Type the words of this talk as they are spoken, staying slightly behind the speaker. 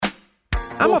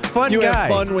I'm a fun you guy. You have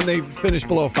fun when they finish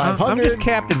below 500. I'm just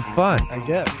Captain Fun. I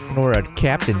guess. Or a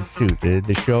captain suit,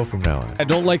 the show from now on. I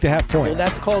don't like the half point. Well,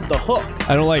 that's called the hook.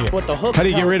 I don't like it. What the hook How do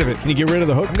you get tells rid of it? Can you get rid of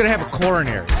the hook? I'm going to have a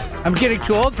coronary. I'm getting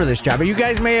too old for this job, but you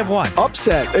guys may have won.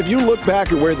 Upset. If you look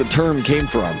back at where the term came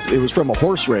from, it was from a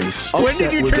horse race. When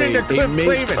did you turn into Cliff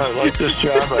Clavin? I like this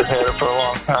job. I've had it for a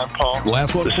long time, Paul.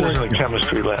 Last one This for isn't a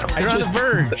chemistry lab. You're on the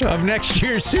verge of next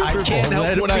year's Super Bowl. I can't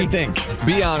help what I think.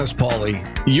 Be honest, Paulie.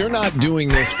 You're not doing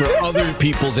this for other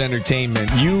people's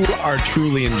entertainment. You are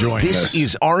truly enjoying this. This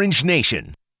is Orange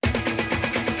Nation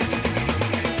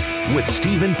with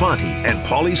Stephen Fonte and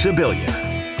Paulie Sibilia.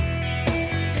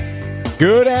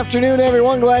 Good afternoon,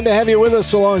 everyone. Glad to have you with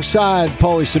us alongside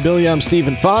Paulie Sibilia. I'm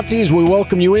Stephen Fonte. We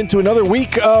welcome you into another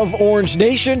week of Orange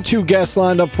Nation. Two guests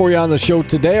lined up for you on the show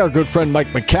today. Our good friend Mike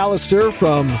McAllister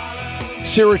from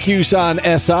Syracuse on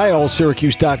SI,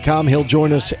 allsyracuse.com. He'll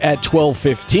join us at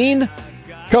 12:15.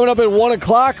 Coming up at 1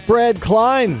 o'clock, Brad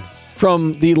Klein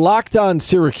from the Locked On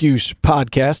Syracuse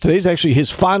podcast. Today's actually his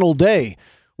final day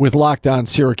with Locked On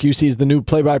Syracuse. He's the new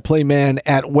play-by-play man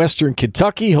at Western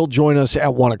Kentucky. He'll join us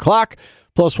at 1 o'clock.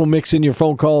 Plus, we'll mix in your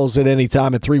phone calls at any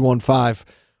time at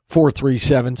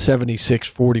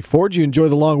 315-437-7644. Did you enjoy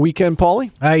the long weekend,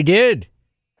 Paulie? I did.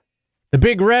 The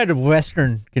Big Red of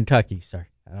Western Kentucky. Sorry,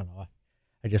 I don't know why.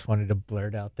 I just wanted to blur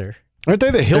it out there. Aren't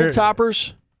they the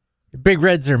Hilltoppers? The Big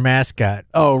Red's their mascot.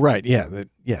 Oh, right. Yeah.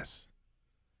 Yes.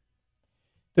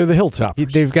 They're the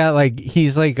Hilltoppers. They've got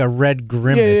he's like a red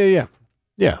grimace.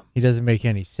 Yeah. He doesn't make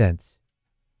any sense.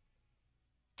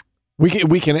 We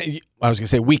can. I was going to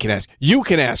say we can ask. You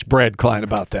can ask Brad Klein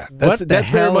about that. What the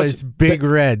hell is Big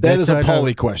Red? That is a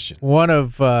Paulie question. One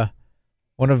of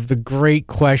the great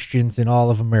questions in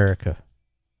all of America.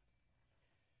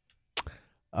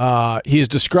 He is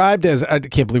described as, I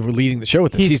can't believe we're leading the show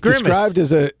with this. He's Grimace. described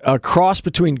as a cross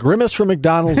between Grimace from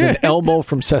McDonald's and Elmo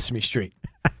from Sesame Street.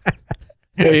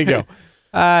 There you go.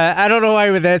 I don't know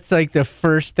why, but that's like the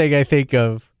first thing I think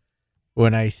of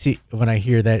when I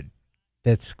hear that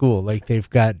school. Like they've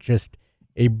got just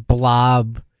a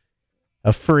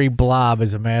furry blob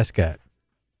as a mascot.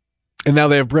 And now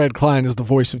they have Brad Klein as the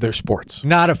voice of their sports.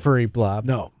 Not a furry blob.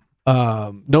 No.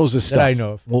 Knows this stuff. That I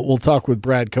know of. We'll talk with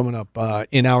Brad coming up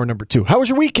in hour number 2. How was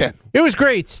your weekend? It was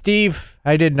great, Steve.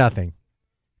 I did nothing.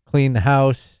 Cleaned the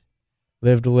house,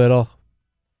 lived a little.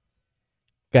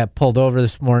 Got pulled over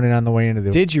this morning on the way into the...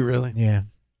 Did you really? Yeah.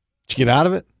 Did you get out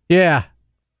of it? Yeah.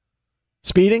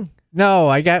 Speeding? No,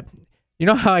 I got... You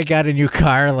know how I got a new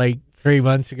car like 3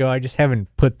 months ago? I just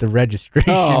haven't put the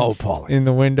registration in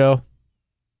the window.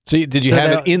 So did you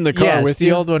have it in the car with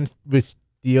you? The old one was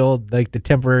the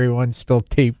temporary one still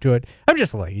taped to it. I'm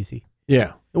just lazy.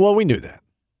 Yeah. Well, we knew that.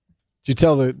 Did you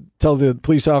tell the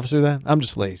police officer that? I'm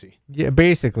just lazy. Yeah,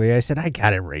 basically. I said, I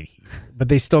got it right here. But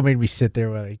they still made me sit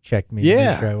there while they checked me.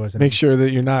 Yeah. Make sure I wasn't. Make sure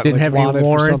that you're not didn't have any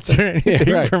warrants or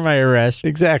anything for my arrest.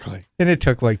 Exactly. And it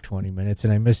took like 20 minutes,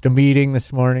 and I missed a meeting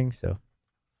this morning, so.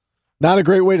 Not a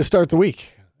great way to start the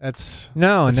week. And then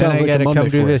I got to come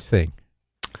do this thing.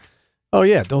 Oh,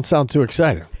 yeah. Don't sound too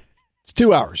excited. It's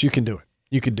 2 hours. You can do it.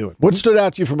 What stood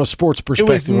out to you from a sports perspective?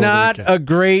 It was not a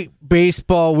great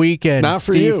baseball weekend. Not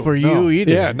for Steve, you. For you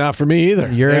either. Yeah, not for me either.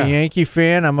 You're a Yankee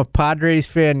fan. I'm a Padres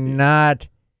fan. Not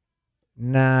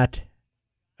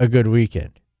a good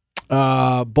weekend.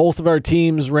 Both of our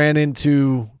teams ran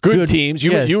into good teams.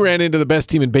 You ran into the best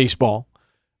team in baseball.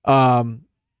 And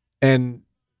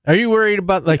are you worried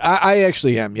about I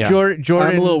actually am, yeah. Jordan,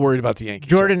 I'm a little worried about the Yankees.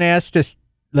 Jordan asked us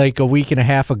like a week and a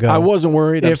half ago. I wasn't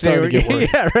worried. I'm starting to get worried.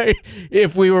 Yeah, right.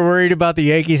 If we were worried about the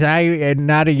Yankees, I am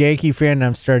not a Yankee fan, and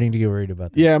I'm starting to get worried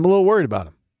about them. Yeah, I'm a little worried about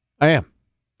them. I am.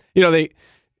 You know, they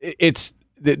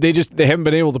haven't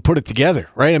been able to put it together,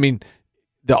 right? I mean,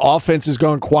 the offense has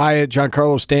gone quiet.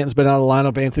 Giancarlo Stanton's been out of the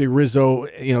lineup. Anthony Rizzo,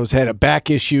 has had a back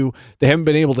issue. They haven't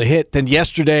been able to hit. Then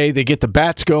yesterday they get the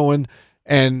bats going,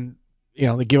 and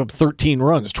they give up 13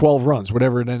 runs, 12 runs,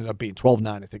 whatever it ended up being,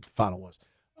 12-9, I think the final was.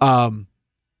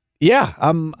 Yeah,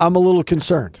 I'm a little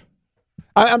concerned.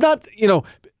 I'm not,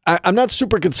 I'm not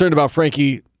super concerned about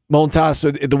Frankie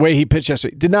Montas, the way he pitched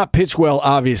yesterday. Did not pitch well,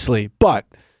 obviously, but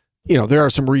there are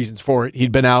some reasons for it.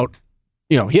 He'd been out,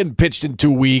 he hadn't pitched in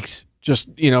 2 weeks. Just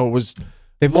was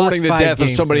mourning the death of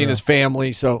somebody in his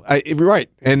family. So you're right,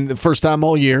 and the first time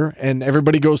all year, and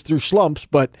everybody goes through slumps.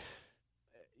 But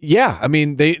yeah, I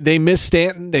mean they missed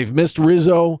Stanton, they've missed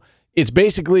Rizzo. It's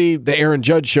basically the Aaron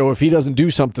Judge show if he doesn't do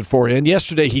something for you. And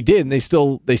yesterday he did, and they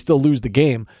still lose the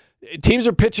game. Teams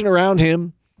are pitching around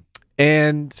him,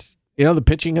 and the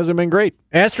pitching hasn't been great.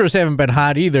 Astros haven't been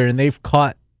hot either, and they've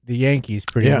caught the Yankees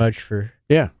pretty much for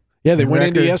They went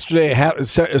into yesterday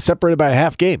separated by a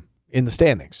half game in the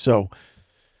standings. So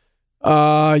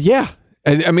Yeah.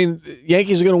 I mean,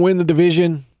 Yankees are going to win the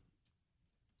division.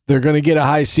 They're going to get a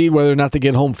high seed. Whether or not they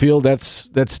get home field, that's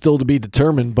still to be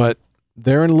determined. But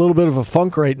they're in a little bit of a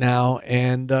funk right now.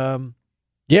 And,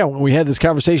 when we had this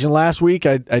conversation last week,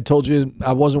 I told you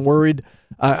I wasn't worried.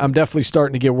 I'm definitely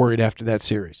starting to get worried after that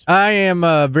series. I am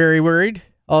very worried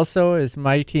also as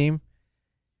my team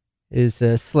is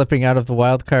slipping out of the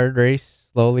wild card race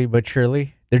slowly but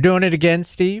surely. They're doing it again,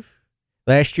 Steve.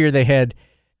 Last year they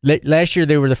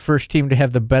were the first team to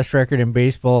have the best record in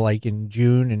baseball, like in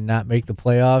June, and not make the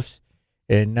playoffs.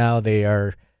 And now they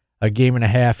are a game and a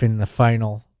half in the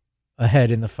final,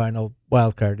 ahead in the final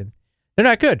wild card, and they're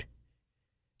not good.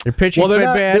 Their pitching's been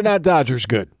bad. They're not Dodgers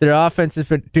good. Their offense has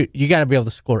been. Dude, you got to be able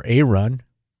to score a run.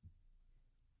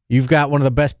 You've got one of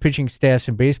the best pitching staffs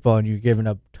in baseball, and you're giving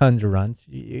up tons of runs.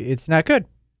 It's not good.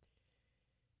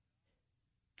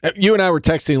 You and I were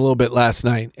texting a little bit last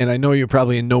night, and I know you're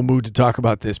probably in no mood to talk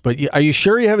about this, but are you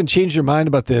sure you haven't changed your mind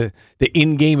about the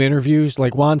in-game interviews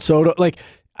like Juan Soto? Like,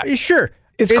 Are you sure?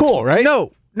 It's cool, right?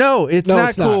 No, it's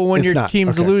not cool when your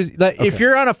team's losing. Like, if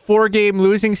you're on a 4-game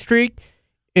losing streak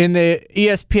and the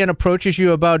ESPN approaches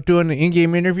you about doing an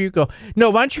in-game interview, go, no,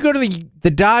 why don't you go to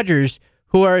the Dodgers,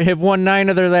 who have won 9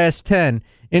 of their last 10,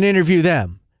 and interview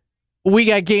them? We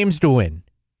got games to win.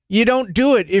 You don't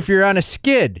do it if you're on a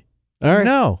skid. All right.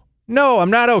 No, I'm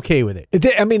not okay with it. It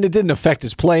didn't affect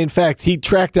his play. In fact, he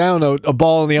tracked down a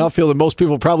ball in the outfield that most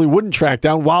people probably wouldn't track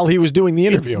down while he was doing the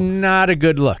interview. It's not a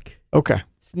good look. Okay.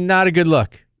 It's not a good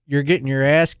look. You're getting your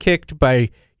ass kicked by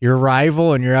your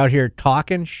rival, and you're out here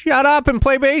talking. Shut up and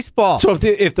play baseball. So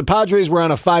if the Padres were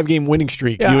on a 5-game winning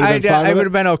streak, you would have been fine with it? I would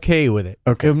have been okay with it.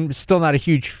 Okay. I'm still not a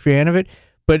huge fan of it,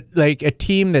 but like a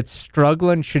team that's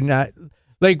struggling should not.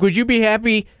 Like, would you be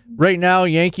happy right now?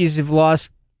 Yankees have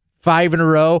lost 5 in a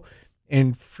row,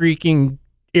 and freaking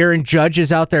Aaron Judge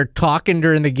is out there talking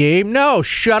during the game. No,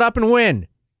 shut up and win.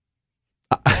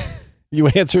 You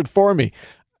answered for me.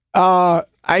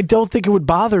 I don't think it would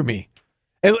bother me.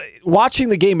 And watching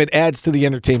the game, it adds to the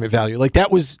entertainment value. Like that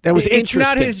was interesting. It's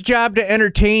not his job to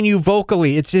entertain you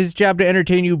vocally. It's his job to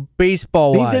entertain you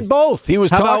baseball-wise. He did both. He was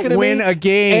How talking about to win me, a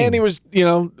game, and he was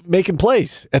making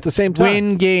plays at the same time.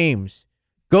 Win games.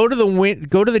 Go to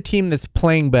the team that's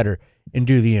playing better and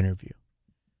do the interview.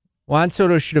 Juan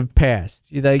Soto should have passed.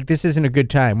 Like, this isn't a good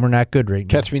time. We're not good right now.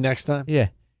 Catch me next time. Yeah.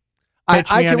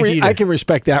 I can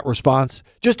respect that response.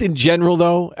 Just in general,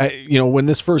 though, when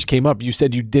this first came up, you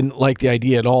said you didn't like the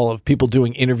idea at all of people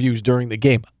doing interviews during the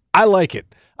game. I like it.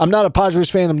 I'm not a Padres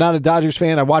fan. I'm not a Dodgers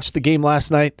fan. I watched the game last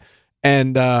night,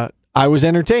 and I was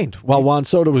entertained while Juan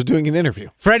Soto was doing an interview.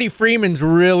 Freddie Freeman's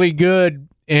really good,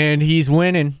 and he's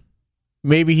winning.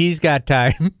 Maybe he's got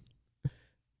time.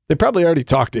 They probably already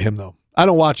talked to him, though. I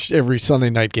don't watch every Sunday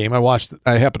night game. I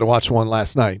happened to watch one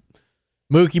last night.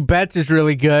 Mookie Betts is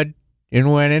really good in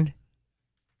winning.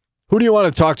 Who do you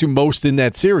want to talk to most in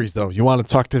that series, though? You want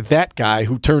to talk to that guy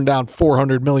who turned down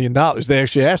 $400 million. They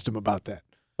actually asked him about that.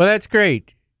 Well, that's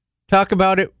great. Talk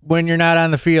about it when you're not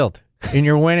on the field and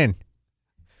you're winning.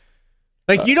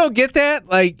 Like, you don't get that?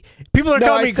 Like, people are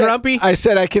calling me grumpy. I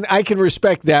said I can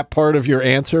respect that part of your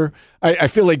answer. I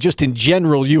feel like just in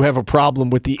general, you have a problem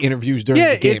with the interviews during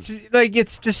the game.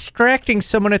 It's distracting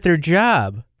someone at their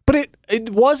job. But it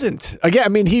wasn't. Again, I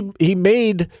mean, he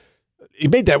made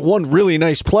that one really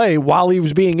nice play while he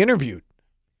was being interviewed.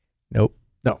 Nope.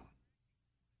 No.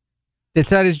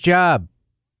 It's not his job.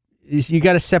 You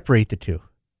got to separate the two.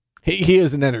 He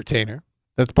is an entertainer.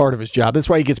 That's part of his job. That's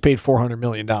why he gets paid $400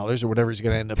 million or whatever he's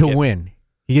going to end up getting. To win.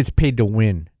 He gets paid to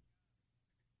win.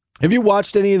 Have you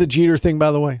watched any of the Jeter thing,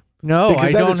 by the way? No,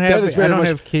 I don't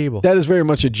have cable. That is very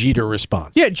much a Jeter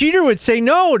response. Yeah, Jeter would say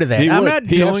no to that. I'm not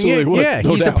doing it. Would, yeah,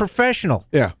 no he's doubt. A professional.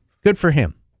 Yeah. Good for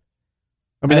him.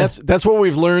 I mean, that's what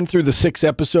we've learned through the 6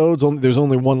 episodes. There's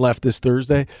only one left this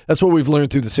Thursday. That's what we've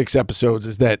learned through the 6 episodes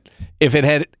is that if it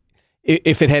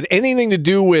had anything to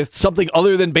do with something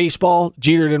other than baseball,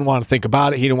 Jeter didn't want to think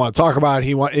about it. He didn't want to talk about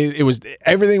it.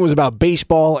 Everything was about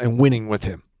baseball and winning with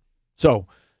him. So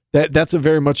that's a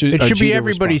very much it should Jeter be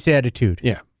everybody's response. attitude.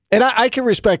 Yeah, and I can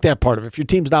respect that part of it. If your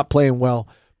team's not playing well,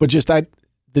 but just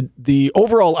the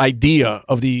overall idea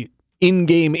of the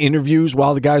in-game interviews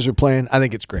while the guys are playing, I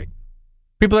think it's great.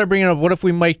 People are bringing up, what if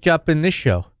we mic'd up in this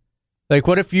show? Like,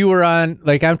 what if you were on,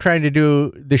 like, I'm trying to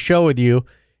do the show with you,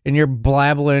 and you're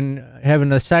blabbling,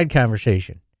 having a side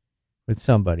conversation with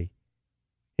somebody,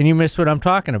 and you miss what I'm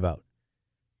talking about.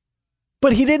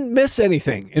 But he didn't miss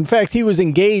anything. In fact, he was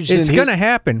engaged. It's going to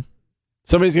happen.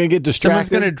 Somebody's going to get distracted. Someone's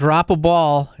going to drop a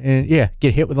ball and,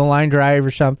 get hit with a line drive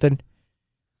or something.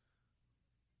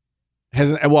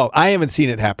 I haven't seen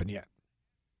it happen yet.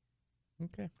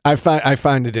 Okay. I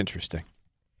find it interesting.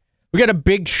 We got a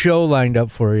big show lined up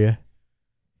for you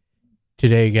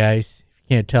today, guys. If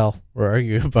you can't tell, we're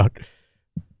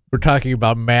talking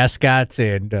about mascots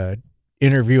and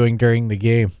interviewing during the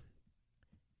game.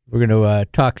 We're going to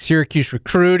talk Syracuse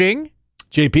recruiting.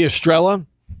 JP Estrella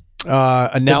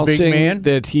announcing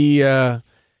that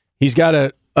he's got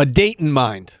a date in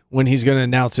mind when he's going to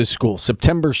announce his school.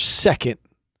 September 2nd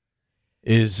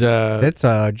is that's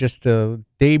just a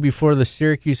day before the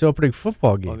Syracuse opening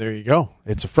football game. Oh, there you go.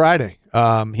 It's a Friday.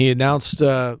 He announced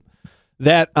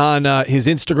that on his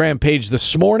Instagram page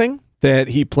this morning that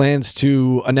he plans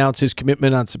to announce his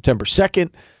commitment on September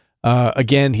 2nd.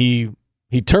 Again, he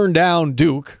turned down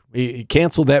Duke. He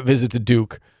canceled that visit to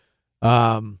Duke.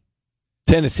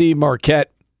 Tennessee,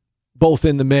 Marquette, both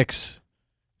in the mix.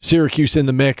 Syracuse in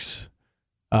the mix.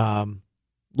 A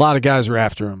lot of guys are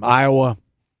after him. Iowa.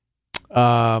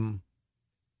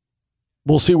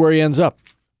 We'll see where he ends up,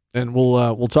 and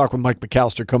we'll talk with Mike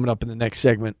McAllister coming up in the next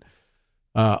segment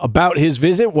about his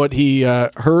visit, what he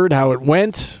heard, how it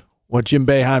went, what Jim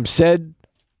Boeheim said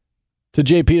to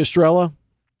JP Estrella,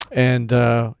 and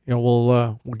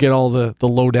we'll get all the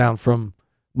lowdown from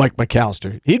Mike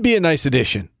McAllister. He'd be a nice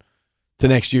addition to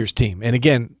next year's team. And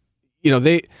again,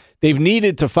 they've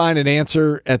needed to find an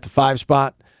answer at the 5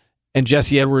 spot. And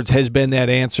Jesse Edwards has been that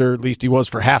answer. At least he was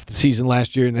for half the season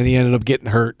last year, and then he ended up getting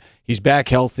hurt. He's back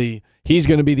healthy. He's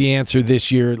going to be the answer this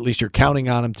year. At least you're counting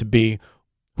on him to be.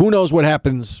 Who knows what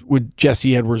happens with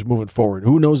Jesse Edwards moving forward?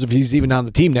 Who knows if he's even on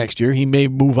the team next year? He may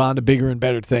move on to bigger and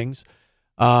better things.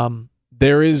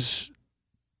 There is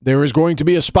going to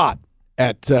be a spot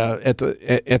at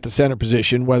the center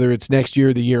position, whether it's next year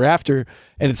or the year after.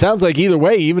 And it sounds like either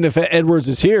way, even if Edwards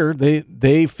is here,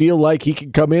 they feel like he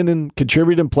can come in and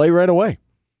contribute and play right away.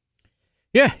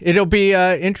 Yeah, it'll be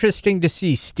interesting to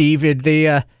see, Steve.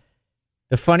 The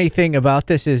funny thing about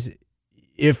this is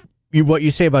if what you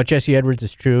say about Jesse Edwards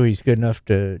is true, he's good enough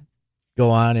to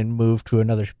go on and move to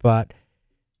another spot,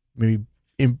 maybe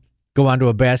go on to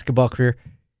a basketball career.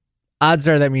 Odds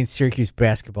are that means Syracuse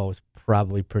basketball was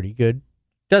probably pretty good.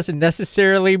 Doesn't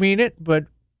necessarily mean it, but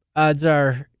odds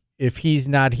are if he's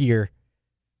not here,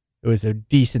 it was a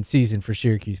decent season for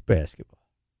Syracuse basketball.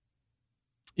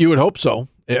 You would hope so.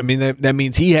 I mean, that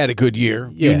means he had a good year.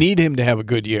 Yeah. You need him to have a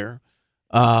good year.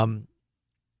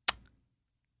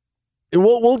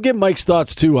 We'll get Mike's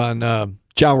thoughts, too, on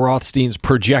John Rothstein's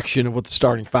projection of what the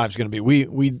starting 5 is going to be.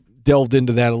 We delved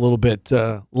into that a little bit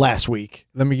last week.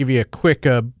 Let me give you a quick,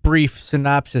 brief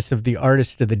synopsis of the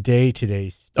artist of the day today,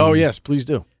 Steve. Oh, yes, please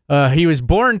do. He was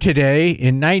born today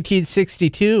in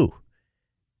 1962.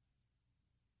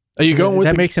 Are you going with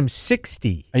that makes him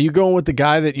 60. Are you going with the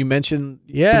guy that you mentioned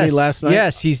to me last night?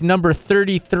 Yes, he's number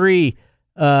 33,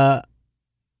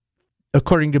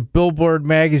 according to Billboard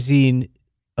magazine,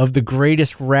 of the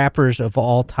greatest rappers of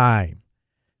all time.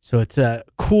 So it's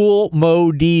Kool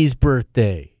Moe Dee's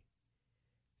birthday.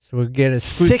 So we'll get a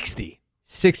 60.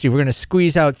 We're going to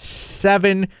squeeze out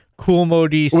 7 Kool Moe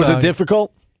Dee songs. Was it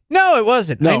difficult? No, it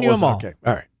wasn't. No, I knew them all. Okay,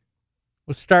 all right.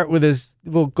 We'll start with his.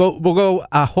 We'll go.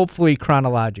 Hopefully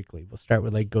chronologically. We'll start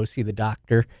with Go See the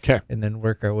Doctor. Okay, and then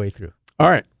work our way through. All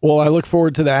right. Well, I look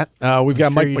forward to that. We've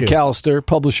got Mike McAllister,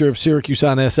 publisher of Syracuse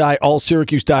on SI,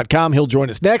 allsyracuse.com. He'll join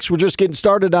us next. We're just getting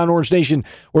started on Orange Nation.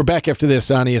 We're back after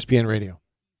this on ESPN Radio.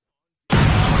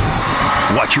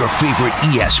 Watch your favorite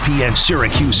ESPN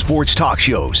Syracuse sports talk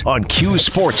shows on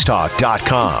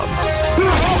QSportsTalk.com.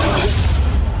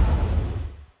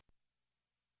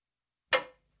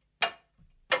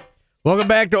 Welcome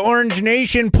back to Orange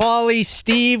Nation. Paulie,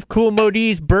 Steve, Kool Moe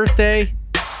Dee's birthday.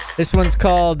 This one's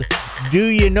called Do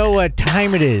You Know What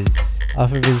Time It Is?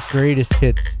 Off of his greatest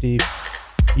hits, Steve.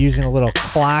 Using a little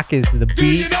clock as the beat. Do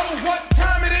you know what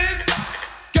time it is?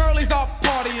 Girlies are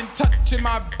partying, touching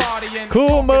my body and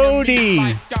Kool Moe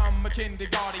Dee.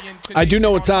 I do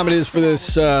know what time it is for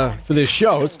this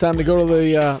show. It's time to go to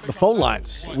the phone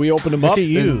lines. We opened them up. Look at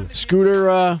you. And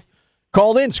Scooter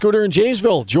called in. Scooter in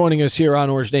Janesville joining us here on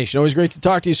Orange Nation. Always great to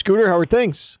talk to you, Scooter. How are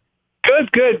things?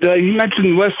 Good. You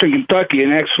mentioned Western Kentucky,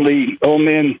 and actually, old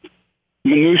man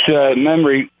minutia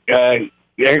memory. Actually,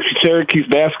 Syracuse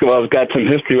basketball has got some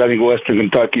history. I think Western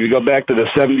Kentucky. You go back to the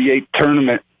 '78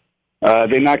 tournament.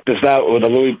 They knocked us out with the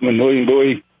William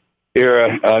Bowie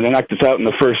era. They knocked us out in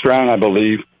the first round, I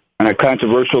believe, on a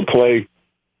controversial play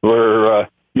where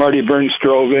Marty Burns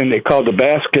drove in. They called the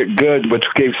basket good, which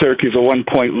gave Syracuse a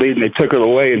 1-point lead, and they took it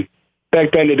away. And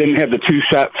back then, they didn't have the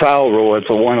 2-shot foul rule. It's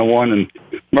a 1-on-1, and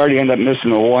Marty ended up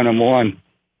missing a 1-on-1.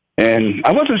 And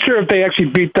I wasn't sure if they actually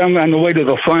beat them on the way to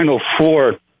the Final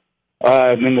Four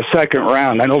in the second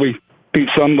round. I know we beat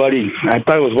somebody. I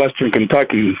thought it was Western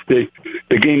Kentucky,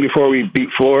 the game before we beat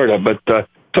Florida. But so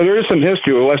there is some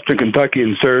history with Western Kentucky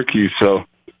and Syracuse. So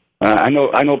I know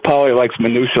Paulie likes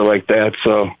minutia like that.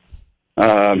 So,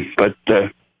 but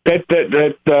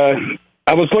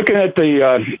I was looking at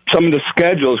some of the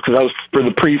schedules because I was for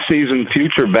the preseason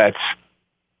future bets,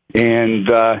 and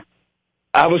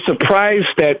I was surprised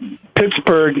that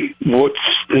Pittsburgh is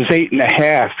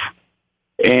 8.5,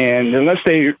 and unless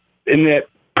they in that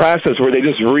process where they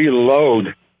just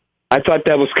reload, I thought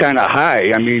that was kind of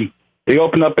high. I mean, they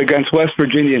open up against West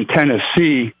Virginia and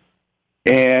Tennessee,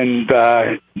 and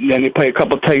then they play a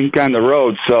couple teams on the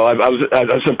road. So I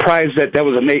was surprised that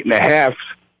was an 8.5.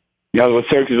 What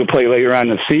Syracuse will play later on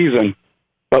in the season.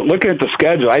 But looking at the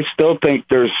schedule, I still think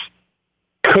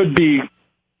could be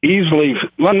easily,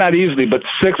 well, not easily, but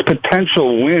 6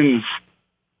 potential wins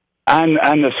on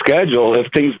the schedule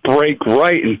if things break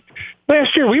right. And last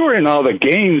year we were in all the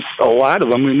games, a lot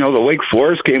of them. We know the Wake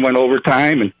Forest game went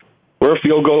overtime, and we're a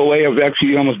field goal away of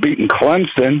actually almost beating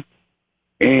Clemson.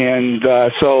 And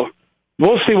so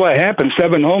we'll see what happens.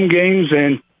 7 home games,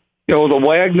 and the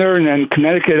Wagner and then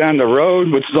Connecticut on the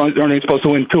road, which is only supposed to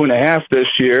win 2.5 this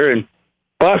year. And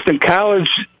Boston College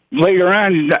later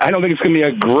on, I don't think it's going to be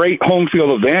a great home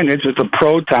field advantage. It's a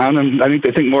pro town, and I think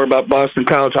they think more about Boston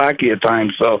College hockey at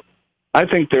times. So I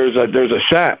think there's a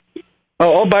shot.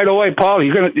 Oh, by the way, Paul,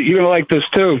 you're gonna like this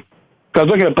too. I was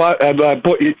looking at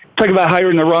talking about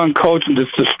hiring the wrong coach and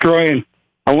just destroying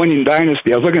a winning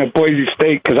dynasty. I was looking at Boise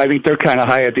State because I think they're kind of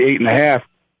high at the 8.5.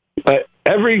 But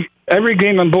every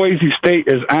game in Boise State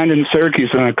is on in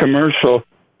Syracuse on a commercial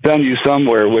venue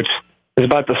somewhere, which is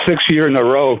about the 6th year in a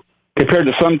row. Compared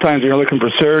to sometimes when you're looking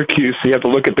for Syracuse, you have to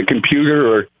look at the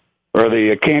computer or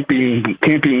the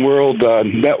Camping World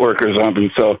network or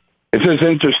something. So it's just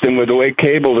interesting with the way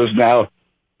cable is now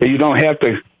that you don't have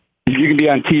to. You can be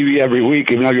on TV every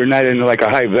week, even though you're not in like a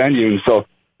high venue. And so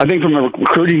I think from a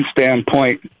recruiting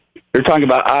standpoint, you're talking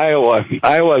about Iowa.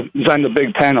 Iowa is on the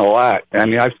Big Ten a lot. I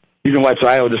mean, you can watch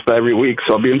Iowa just about every week,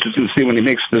 so I'll be interested to see when he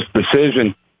makes this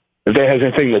decision if that has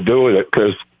anything to do with it.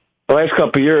 Because the last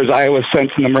couple of years, Iowa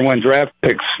sent the number 1 draft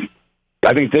picks.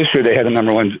 I think this year they had the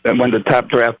number 1, when the top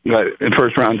draft,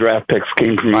 first-round draft picks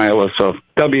came from Iowa. So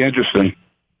that'll be interesting.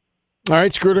 All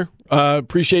right, Scooter.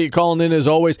 Appreciate you calling in as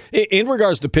always. In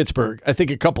regards to Pittsburgh, I think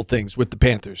a couple things with the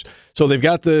Panthers. So they've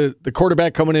got the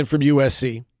quarterback coming in from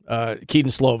USC,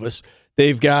 Keaton Slovis.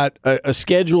 They've got a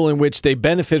schedule in which they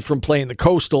benefit from playing the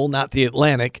Coastal, not the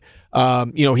Atlantic.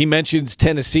 He mentions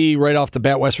Tennessee right off the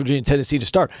bat, West Virginia and Tennessee to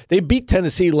start. They beat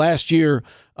Tennessee last year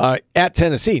at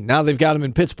Tennessee. Now they've got them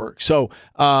in Pittsburgh. So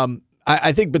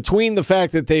I think between the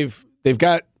fact that they've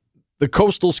got the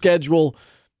Coastal schedule,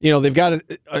 they've got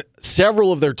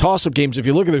several of their toss-up games. If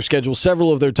you look at their schedule,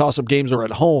 several of their toss-up games are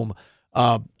at home.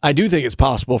 I do think it's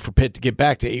possible for Pitt to get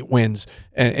back to 8 wins.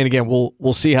 And again,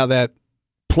 we'll see how that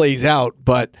plays out.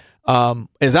 But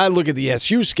as I look at the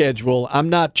SU schedule, I'm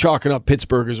not chalking up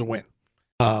Pittsburgh as a win.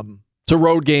 It's a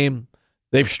road game.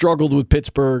 They've struggled with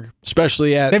Pittsburgh,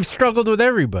 especially They've struggled with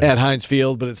everybody at Heinz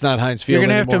Field, but it's not Heinz Field You're going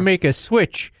to have anymore. to make a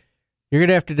switch. You're going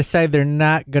to have to decide they're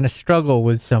not going to struggle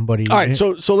with somebody. All right,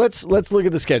 so let's look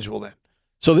at the schedule then.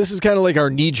 So this is kind of like our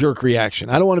knee-jerk reaction.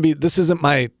 I don't want to be – this isn't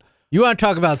my You want to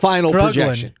talk about final struggling.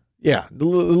 projection. Yeah,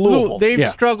 Louisville. They've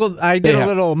struggled. I did a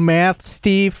little math,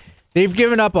 Steve. They've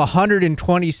given up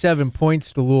 127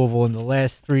 points to Louisville in the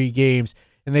last 3 games,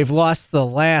 and they've lost the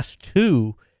last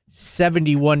 2,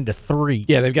 71-3.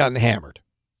 Yeah, they've gotten hammered.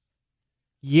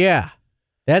 Yeah,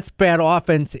 that's bad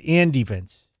offense and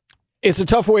defense. It's a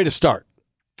tough way to start.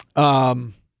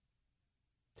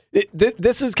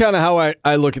 This is kind of how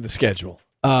I look at the schedule.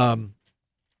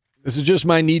 This is just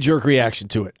my knee-jerk reaction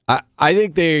to it. I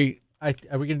think they... Are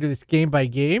we going to do this game by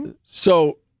game?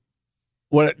 So,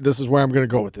 this is where I'm going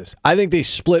to go with this. I think they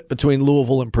split between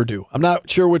Louisville and Purdue. I'm not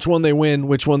sure which one they win,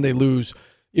 which one they lose.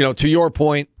 To your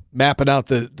point, mapping out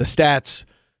the stats,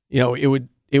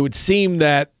 it would seem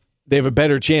that they have a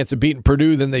better chance of beating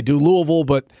Purdue than they do Louisville,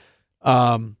 but...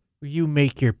 You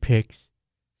make your picks.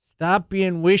 Stop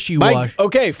being wishy-washy.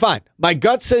 Okay, fine. My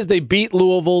gut says they beat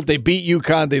Louisville, they beat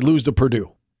UConn, they lose to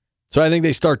Purdue. So I think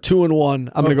they start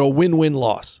 2-1. I'm going to go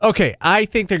win-win-loss. Okay, I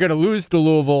think they're going to lose to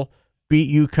Louisville,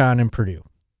 beat UConn and Purdue.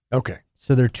 Okay.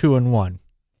 So they're 2-1.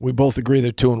 We both agree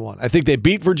they're 2-1. I think they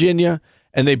beat Virginia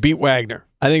and they beat Wagner.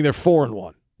 I think they're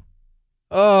 4-1.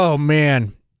 Oh,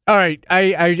 man. All right,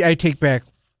 I take back.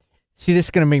 See, this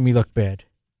is going to make me look bad.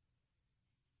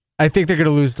 I think they're going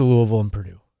to lose to Louisville and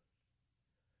Purdue.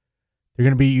 They're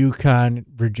going to beat UConn,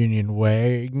 Virginia, and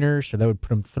Wagner, so that would put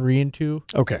them 3-2.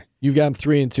 Okay. You've got them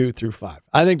 3-2 through 5.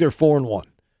 I think they're 4-1.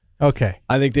 Okay.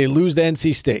 I think they lose to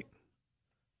NC State.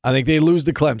 I think they lose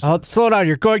to Clemson. Slow down.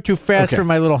 You're going too fast Okay. for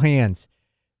my little hands.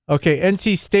 Okay,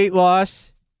 NC State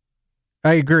loss.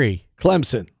 I agree.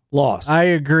 Clemson, loss. I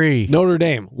agree. Notre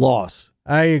Dame, loss.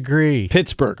 I agree.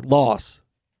 Pittsburgh, loss.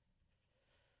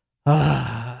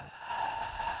 I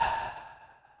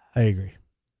agree.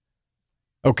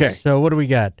 Okay. So what do we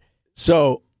got?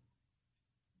 So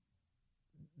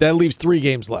that leaves 3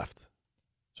 games left.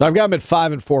 So I've got them at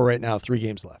 5-4 right now, 3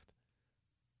 games left.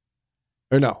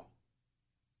 Or no,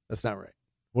 that's not right.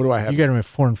 What do I have? You got them at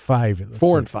 4 and 5.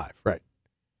 4 and 5, right.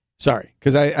 Sorry,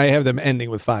 because I have them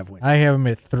ending with 5 wins. I have them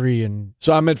at 3 and.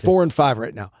 So I'm at 4 and 5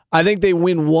 right now. I think they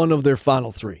win 1 of their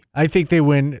final 3. I think they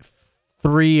win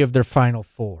 3 of their final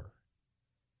 4.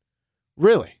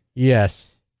 Really?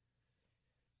 Yes.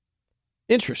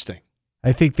 Interesting.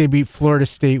 I think they beat Florida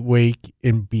State, Wake,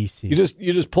 and BC.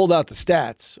 You just pulled out the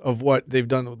stats of what they've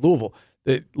done with Louisville.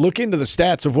 Look into the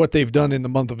stats of what they've done in the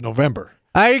month of November.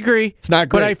 I agree. It's not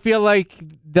great. But I feel like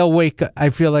they'll wake up. I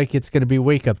feel like it's going to be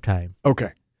wake up time.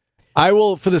 Okay. I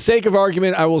will, for the sake of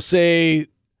argument, I will say,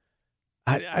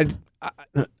 I'm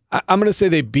going to say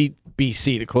they beat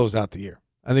BC to close out the year.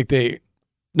 I think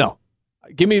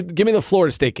give me the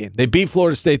Florida State game. They beat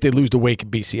Florida State. They lose to Wake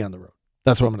and BC on the road.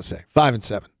 That's what I'm going to say. 5 and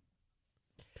 7.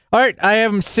 All right, I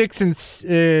have them 6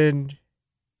 and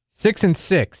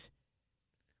 6.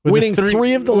 Winning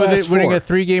 3 of the last 4. Winning a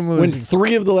 3-game losing. Win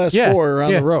 3 of the last 4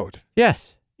 on the road.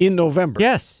 Yes. In November.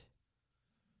 Yes.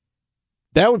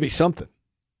 That would be something.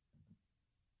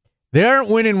 They aren't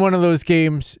winning one of those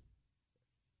games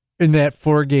in that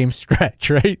 4-game stretch,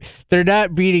 right? They're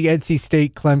not beating NC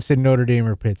State, Clemson, Notre Dame,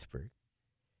 or Pittsburgh.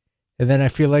 And then I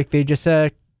feel like they just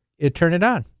turn it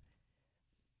on.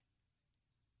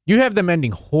 You have them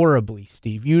ending horribly,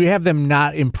 Steve. You have them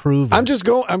not improving.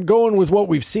 I'm going with what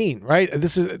we've seen, right?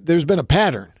 There's been a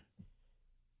pattern.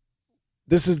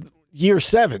 This is year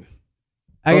 7.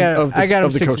 I got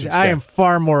them the 6. coaching I am staff.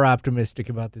 far more optimistic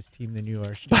about this team than you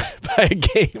are, Steve. By a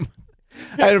game.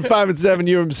 I had them 5 and 7.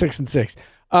 You have them 6 and 6.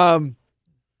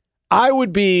 I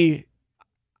would be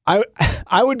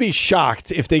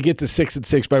shocked if they get to 6 and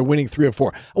 6 by winning 3 or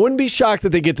 4. I wouldn't be shocked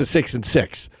that they get to 6 and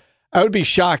 6. I would be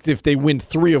shocked if they win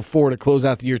 3 of 4 to close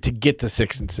out the year to get to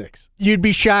 6 and 6. You'd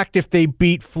be shocked if they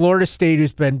beat Florida State,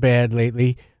 who's been bad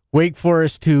lately, Wake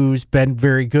Forest, who's been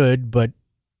very good, but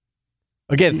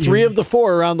again, 3 of the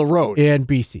 4 are on the road, and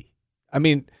BC. I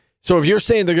mean, so if you're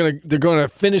saying they're gonna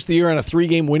finish the year on a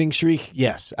 3-game winning streak,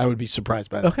 yes, I would be surprised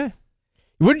by that. Okay.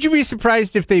 Wouldn't you be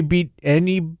surprised if they beat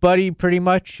anybody pretty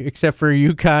much except for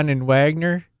UConn and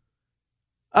Wagner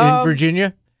in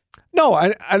Virginia? No,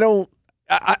 I don't.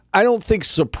 I don't think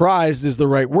surprised is the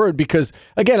right word because,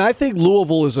 again, I think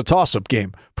Louisville is a toss-up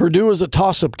game. Purdue is a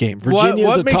toss-up game. Virginia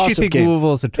is a toss-up game. What makes you think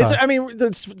Louisville is a toss-up? I mean,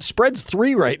 the spread's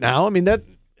 3 right now. I mean,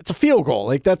 it's a field goal.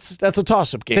 Like that's a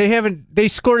toss-up game. They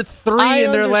scored 3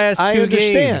 in their last 2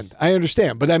 games. I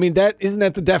understand. But I mean, isn't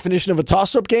that the definition of a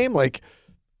toss-up game? Like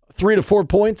 3 to 4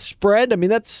 points spread? I mean,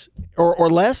 that's or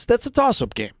less, that's a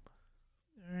toss-up game.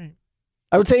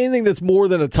 I would say anything that's more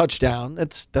than a touchdown,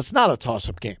 that's not a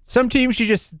toss-up game. Some teams,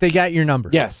 they got your number.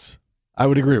 Yes, I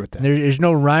would agree with that. There's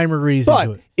no rhyme or reason to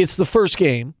But it. it's the first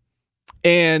game,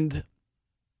 and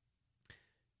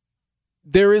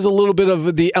there is a little bit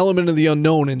of the element of the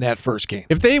unknown in that first game.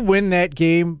 If they win that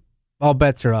game, all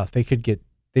bets are off. They could get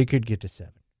to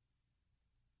 7.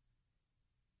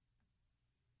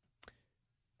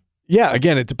 Yeah,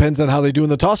 again, it depends on how they do in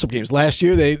the toss-up games. Last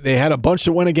year, they had a bunch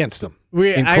that went against them.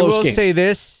 I will say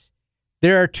this.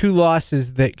 There are 2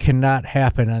 losses that cannot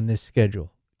happen on this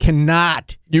schedule.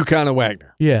 Cannot. UConn and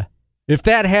Wagner. Yeah. If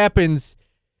that happens,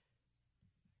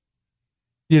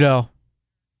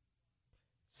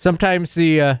 sometimes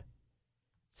the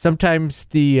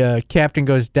captain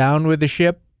goes down with the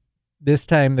ship. This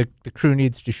time the crew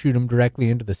needs to shoot him directly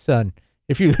into the sun.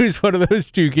 If you lose one of those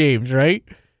 2 games, right?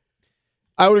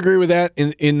 I would agree with that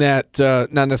in that,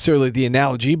 not necessarily the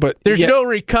analogy, but there's no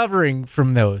recovering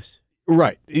from those.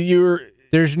 Right.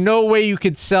 There's no way you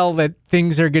could sell that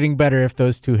things are getting better if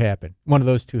those 2 happen. One of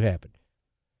those 2 happen.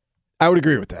 I would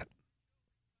agree with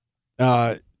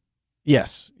that.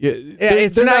 Yes.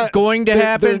 It's not going to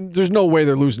happen. There's no way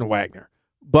they're losing to Wagner.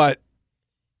 But,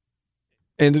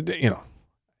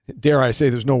 dare I say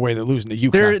there's no way they're losing to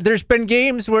UConn. There's been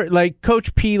games where, like,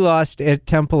 Coach P lost at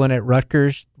Temple and at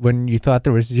Rutgers when you thought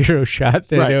there was 0 shot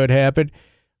that it would happen.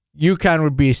 UConn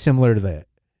would be similar to that.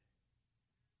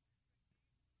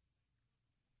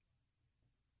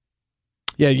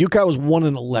 Yeah, UConn was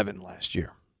 1-11 last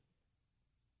year.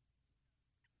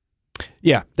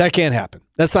 Yeah, that can't happen.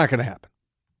 That's not going to happen.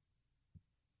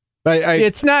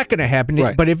 It's not going to happen,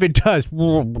 right. But if it does,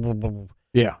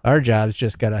 Yeah. Our jobs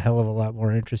just got a hell of a lot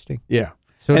more interesting. Yeah.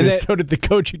 So And so did the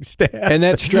coaching staff. And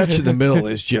that stretch in the middle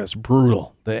is just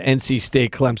brutal. The NC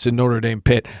State, Clemson, Notre Dame,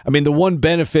 Pitt. I mean, the one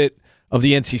benefit of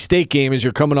the NC State game is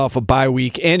you're coming off a bye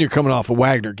week and you're coming off a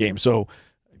Wagner game. So,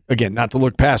 again, not to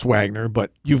look past Wagner,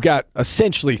 but you've got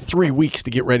essentially 3 weeks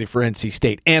to get ready for NC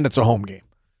State, and it's a home game.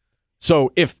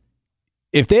 So if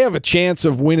they have a chance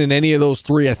of winning any of those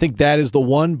three, I think that is the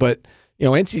one. But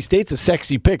NC State's a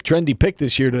sexy pick, trendy pick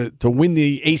this year to win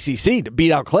the ACC, to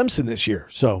beat out Clemson this year.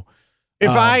 So if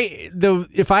I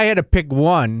had to pick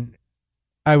one,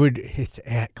 I would. It's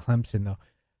at Clemson though.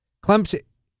 Clemson,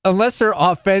 unless their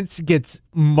offense gets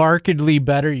markedly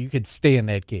better, you could stay in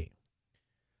that game.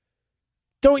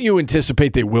 Don't you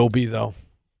anticipate they will be though?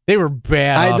 They were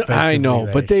bad. I know,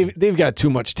 but year. they've got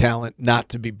too much talent not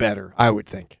to be better, I would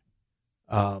think.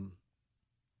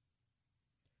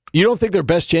 You don't think their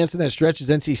best chance in that stretch is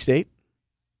NC State?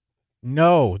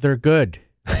 No, they're good.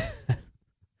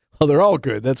 Well, they're all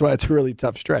good. That's why it's a really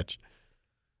tough stretch.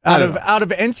 Out of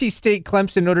NC State,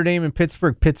 Clemson, Notre Dame, and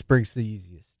Pittsburgh's the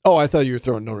easiest. Oh, I thought you were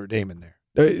throwing Notre Dame in there.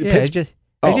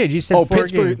 I did. You said 4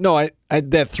 Pittsburgh. games. No, I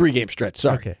that 3-game stretch.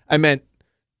 Sorry, Okay. I meant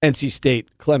NC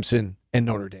State, Clemson, and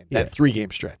Notre Dame. Yeah. That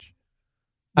 3-game stretch.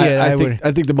 Yeah,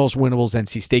 I think the most winnable is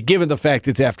NC State, given the fact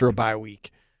it's after a bye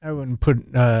week. I wouldn't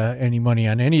put any money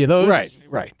on any of those.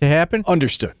 Right. To happen.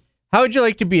 Understood. How would you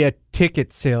like to be a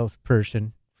ticket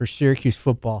salesperson for Syracuse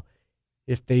football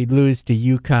if they lose to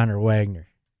UConn or Wagner?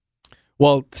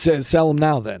 Well, sell them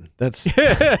now. Then that's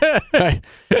right.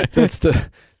 That's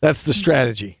the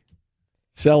strategy.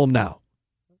 Sell them now,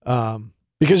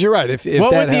 because you're right. If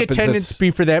what that would the happens, attendance be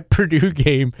for that Purdue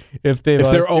game if they're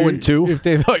 0-2? If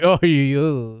they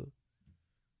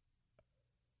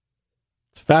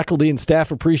it's Faculty and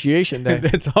Staff Appreciation Day.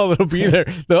 that's all it'll be there.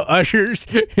 The ushers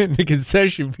and the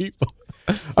concession people.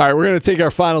 All right, we're going to take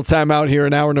our final time out here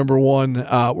in hour number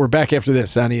 1. We're back after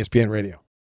this on ESPN Radio.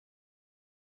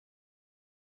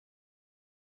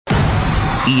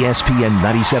 ESPN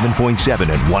 97.7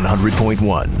 and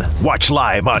 100.1. Watch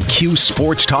live on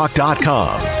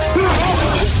QSportsTalk.com.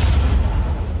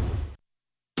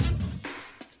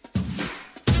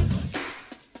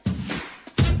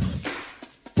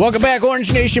 Welcome back,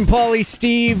 Orange Nation. Paulie,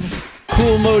 Steve,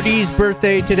 Cool Modi's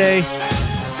birthday today.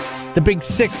 It's the big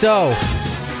 6-0.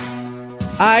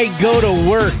 I go to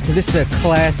work. This is a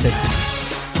classic.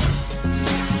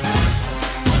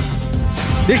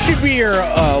 This should be your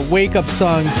wake-up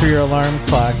song for your alarm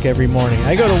clock every morning.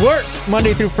 I go to work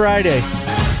Monday through Friday.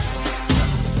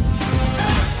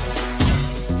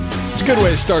 It's a good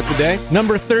way to start the day.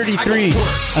 Number 33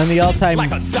 on the all-time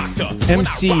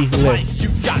MC list.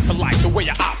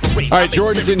 All right,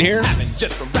 Jordan's in here.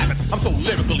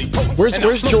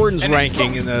 Where's Jordan's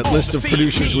ranking in the list of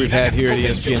producers we've had here at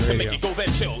ESPN Radio?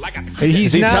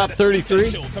 Is he top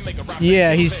 33?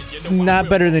 Yeah, he's not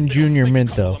better than Junior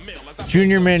Mint, though.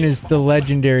 Junior Mint is the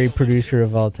legendary producer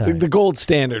of all time. The gold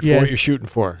standard for Yes. what you're shooting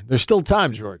for. There's still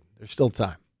time, Jordan. There's still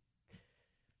time.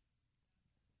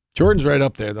 Jordan's right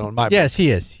up there, though, in my book. Yes,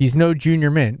 he is. He's no Junior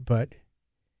Mint, but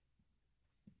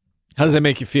How does that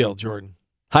make you feel, Jordan?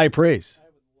 High praise.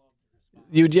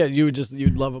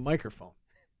 You'd love a microphone.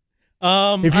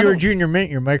 if you were Junior Mint,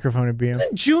 your microphone would be on.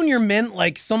 Junior Mint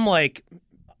like some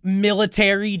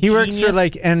military He works for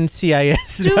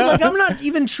NCIS. Dude, now. I'm not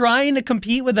even trying to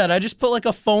compete with that. I just put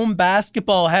a foam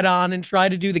basketball head on and try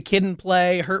to do the kid and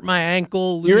play, hurt my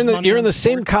ankle, lose You're in money on the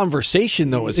same sports.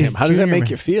 conversation though as He's him. How does that Junior make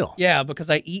Mint. you feel? Yeah, because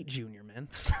I eat Junior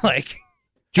Mints.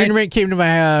 Junior Mint came to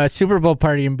my Super Bowl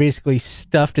party and basically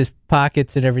stuffed his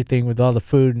pockets and everything with all the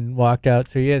food and walked out.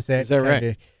 So yes, Is that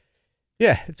right?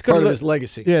 Yeah, let's go Part to of his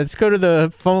legacy. Yeah, let's go to the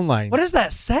phone line. What does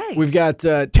that say? We've got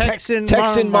Texan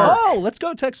Mark Oh, let's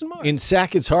go Texan Mark. in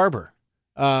Sackett's Harbor.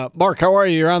 Mark, how are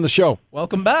you? You're on the show.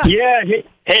 Welcome back. Yeah.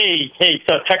 Hey,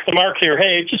 Texas Mark here.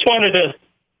 Hey, just wanted to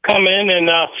come in and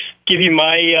give you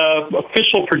my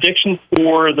official prediction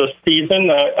for the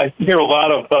season. I hear a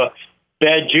lot of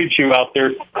bad juju out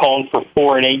there calling for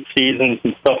 4 and 8 seasons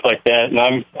and stuff like that, and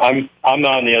I'm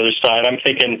on the other side. I'm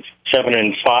thinking 7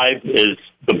 and 5 is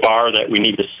the bar that we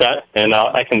need to set, and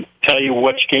I can tell you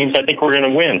which games I think we're going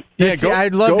to win. Yeah,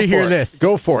 I'd love to hear for it. this.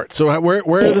 Go for it. So where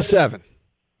are the 7?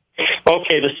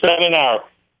 Okay, the 7 are.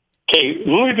 Okay,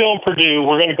 Louisville and Purdue,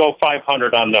 we're going to go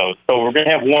 500 on those. So we're going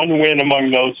to have one win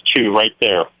among those two right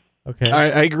there. Okay.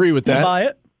 I agree with that. Buy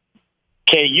it.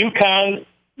 Okay, UConn,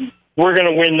 we're going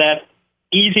to win that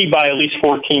easy by at least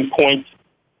 14 points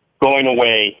going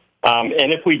away.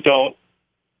 And if we don't,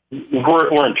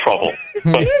 we're in trouble.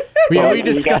 But, we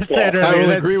discussed that earlier. I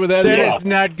will agree with that as That well. is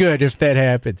not good if that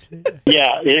happens.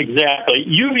 yeah, exactly.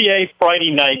 UVA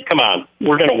Friday night. Come on,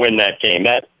 we're going to win that game.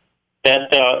 That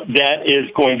is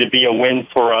going to be a win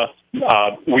for us.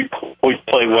 We always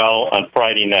play well on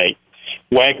Friday night.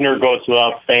 Wagner goes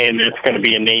without saying it's going to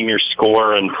be a name your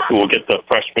score, and we'll get the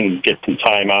freshmen get some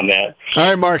time on that. All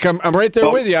right, Mark, I'm right there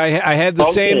with you. I had the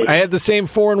same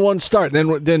 4-1 start.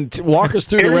 Then walk us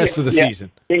through the rest of the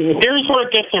season. Here's where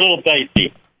it gets a little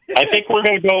dicey. I think we're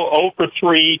going to go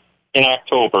 0-3 in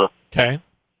October. Okay,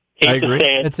 Hate I agree. To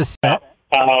say it. It's a set.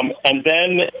 And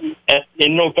then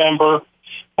in November,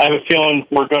 I have a feeling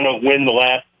we're going to win the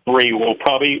last 3.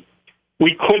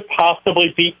 We could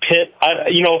possibly beat Pitt.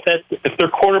 If their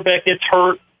quarterback gets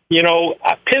hurt,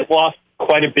 Pitt lost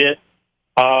quite a bit,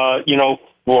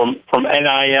 from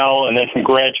NIL and then from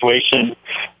graduation.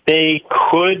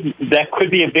 That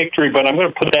could be a victory, but I'm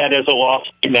going to put that as a loss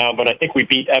now. But I think we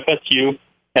beat FSU,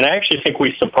 and I actually think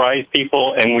we surprise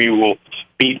people, and we will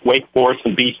beat Wake Forest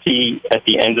and BC at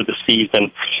the end of the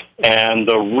season. And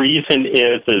the reason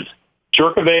is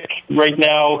Jurkovic right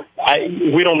now,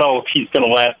 we don't know if he's going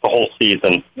to last the whole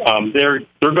season. They're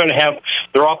going to have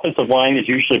their offensive line is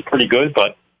usually pretty good,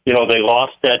 but they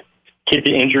lost that kid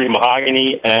to injury,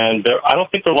 Mahogany, and I don't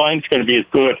think their line's going to be as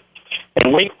good.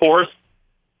 And Wake Forest,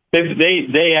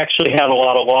 they actually had a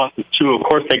lot of losses too. Of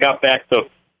course, they got back the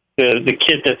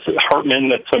kid that's Hartman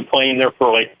that's been playing there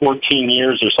for like 14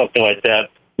 years or something like that.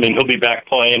 I mean, he'll be back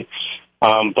playing,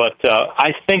 but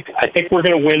I think we're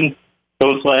going to win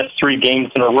those last 3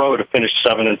 games in a row to finish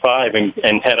 7-5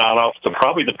 and head on off to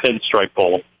probably the Pinstripe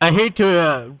Bowl. I hate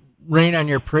to rain on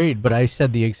your parade, but I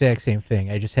said the exact same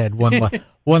thing. I just had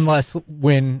one less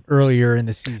win earlier in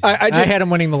the season. I had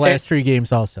them winning the last 3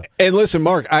 games also. And listen,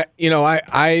 Mark, I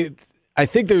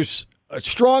think there's a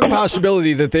strong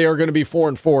possibility that they are going to be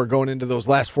 4-4 going into those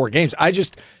last 4 games.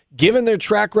 Given their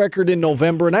track record in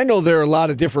November, and I know there are a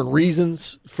lot of different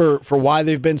reasons for why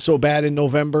they've been so bad in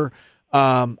November.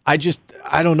 I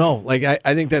don't know. Like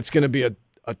I think that's going to be a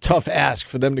tough ask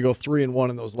for them to go 3-1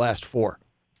 in those last 4.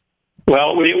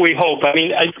 Well, we hope. I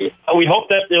mean, we hope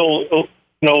that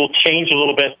it'll change a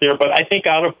little bit there. But I think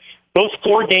out of those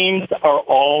 4 games are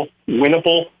all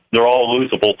winnable. They're all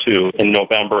losable too in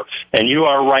November. And you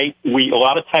are right. A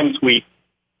lot of times we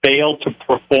fail to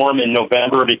perform in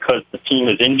November because the team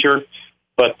is injured.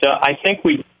 But I think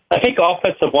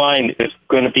offensive line is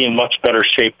going to be in much better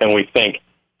shape than we think.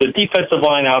 The defensive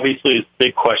line obviously is a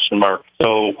big question mark.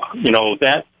 So,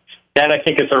 that I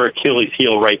think is our Achilles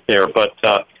heel right there. But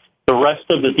the rest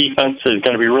of the defense is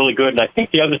going to be really good. And I think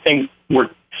the other thing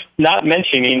we're not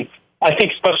mentioning, I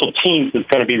think special teams is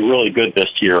going to be really good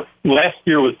this year. Last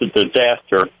year was a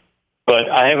disaster, but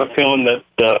I have a feeling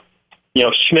that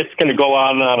Schmidt's going to go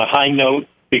on a high note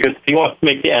because if he wants to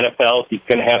make the NFL, he's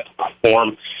going to have to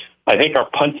perform. I think our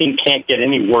punting can't get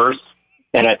any worse,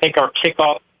 and I think our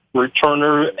kickoff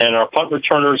returner and our punt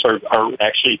returners are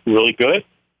actually really good.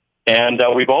 And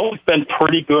we've always been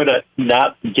pretty good at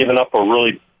not giving up a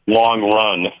really long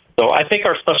run. So I think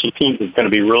our special teams is going to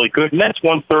be really good, and that's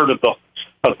 1/3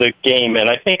 of the game. And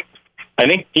I think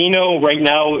Dino right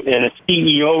now in a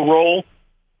CEO role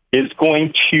is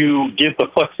going to give the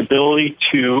flexibility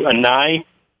to Anai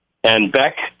and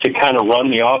Beck to kind of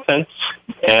run the offense.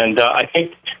 And I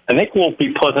think we'll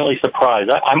be pleasantly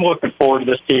surprised. I'm looking forward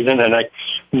to this season, and I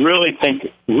really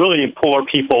implore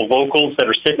people, locals that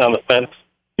are sitting on the fence,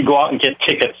 to go out and get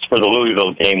tickets for the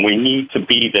Louisville game. We need to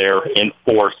be there in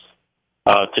force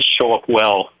to show up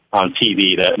well on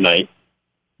TV that night.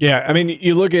 Yeah, I mean,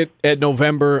 you look at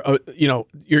November,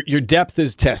 your depth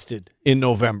is tested in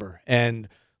November, and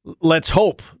let's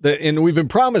hope that, and we've been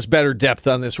promised better depth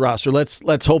on this roster.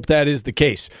 Let's hope that is the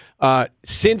case.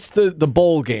 Since the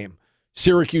bowl game,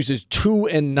 Syracuse is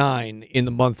 2-9 in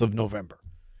the month of November.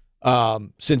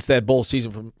 Since that bowl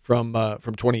season from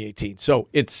 2018, so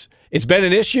it's been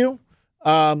an issue.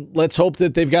 Let's hope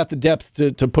that they've got the depth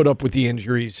to put up with the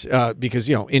injuries because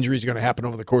injuries are going to happen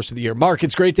over the course of the year. Mark,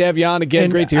 it's great to have you on again.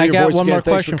 And great to hear your voice. I got one again. more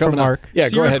Thanks question for coming for Mark. On. Yeah,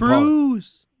 go ahead, Paul.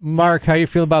 Mark, how you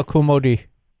feel about Kool Moe Dee?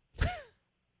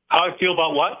 How I feel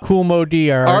about what? Kool Moe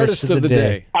Dee, our artist of the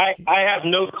day. I have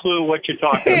no clue what you're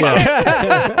talking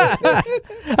about.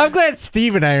 I'm glad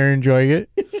Steve and I are enjoying it.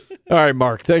 All right,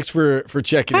 Mark. Thanks for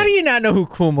checking How in. do you not know who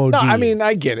Kool Moe Dee is? No, I mean,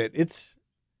 I get it.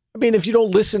 If you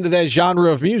don't listen to that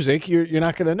genre of music, you're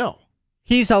not going to know.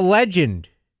 He's a legend.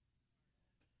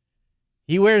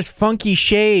 He wears funky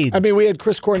shades. I mean, we had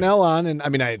Chris Cornell on, and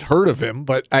I had heard of him,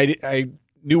 but I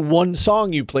knew one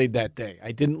song you played that day.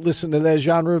 I didn't listen to that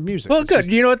genre of music. Well, good.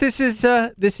 You know what? This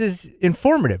is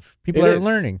informative. People are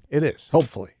learning. It is.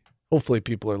 Hopefully. Hopefully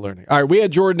people are learning. All right, we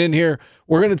had Jordan in here.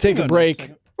 We're going to take a break.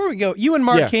 Before we go, you and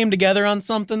Mark came together on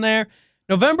something there.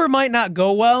 November might not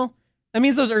go well. That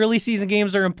means those early season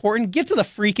games are important. Get to the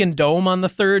freaking Dome on the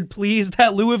 3rd, please.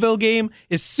 That Louisville game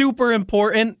is super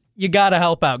important. You got to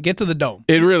help out. Get to the Dome.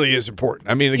 It really is important.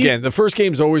 I mean, again, the first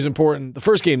game is always important. The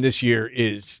first game this year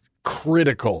is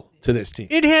critical to this team.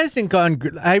 It hasn't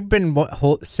gone. I've been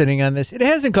sitting on this. It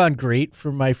hasn't gone great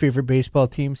for my favorite baseball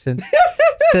team since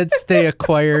they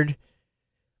acquired.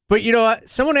 But you know what?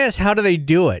 Someone asked, how do they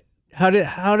do it? How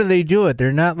do they do it?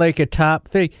 They're not like a top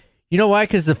thing. You know why?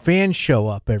 Because the fans show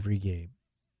up every game,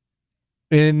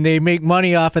 and they make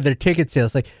money off of their ticket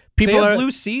sales. Like people they have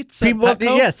blue seats.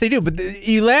 Yes, they do. But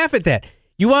you laugh at that.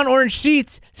 You want orange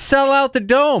seats? Sell out the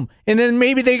Dome, and then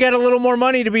maybe they got a little more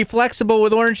money to be flexible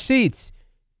with orange seats.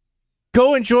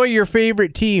 Go enjoy your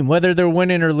favorite team, whether they're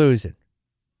winning or losing.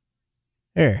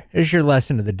 There's your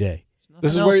lesson of the day.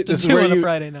 This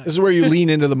is where you lean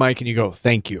into the mic and you go,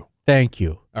 "Thank you, thank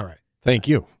you." All right, thank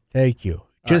you, thank you.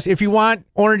 Just if you want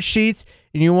orange sheets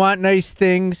and you want nice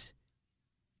things,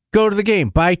 go to the game.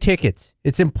 Buy tickets.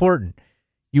 It's important.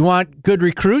 You want good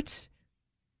recruits?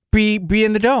 Be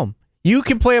in the Dome. You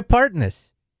can play a part in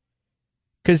this.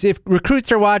 Because if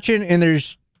recruits are watching and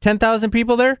there's 10,000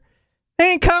 people there,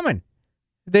 they ain't coming.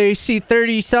 They see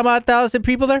 30 some odd thousand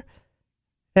people there.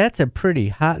 That's a pretty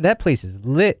hot. That place is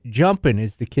lit, jumping,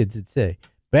 as the kids would say,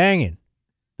 banging,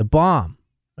 the bomb.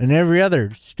 And every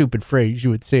other stupid phrase you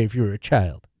would say if you were a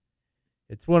child.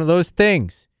 It's one of those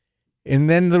things. And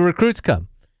then the recruits come,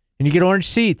 and you get orange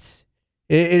seats.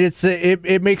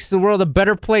 It makes the world a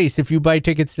better place if you buy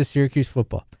tickets to Syracuse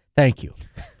football. Thank you.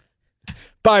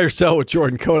 Buy or sell with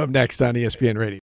Jordan Code up next on ESPN Radio.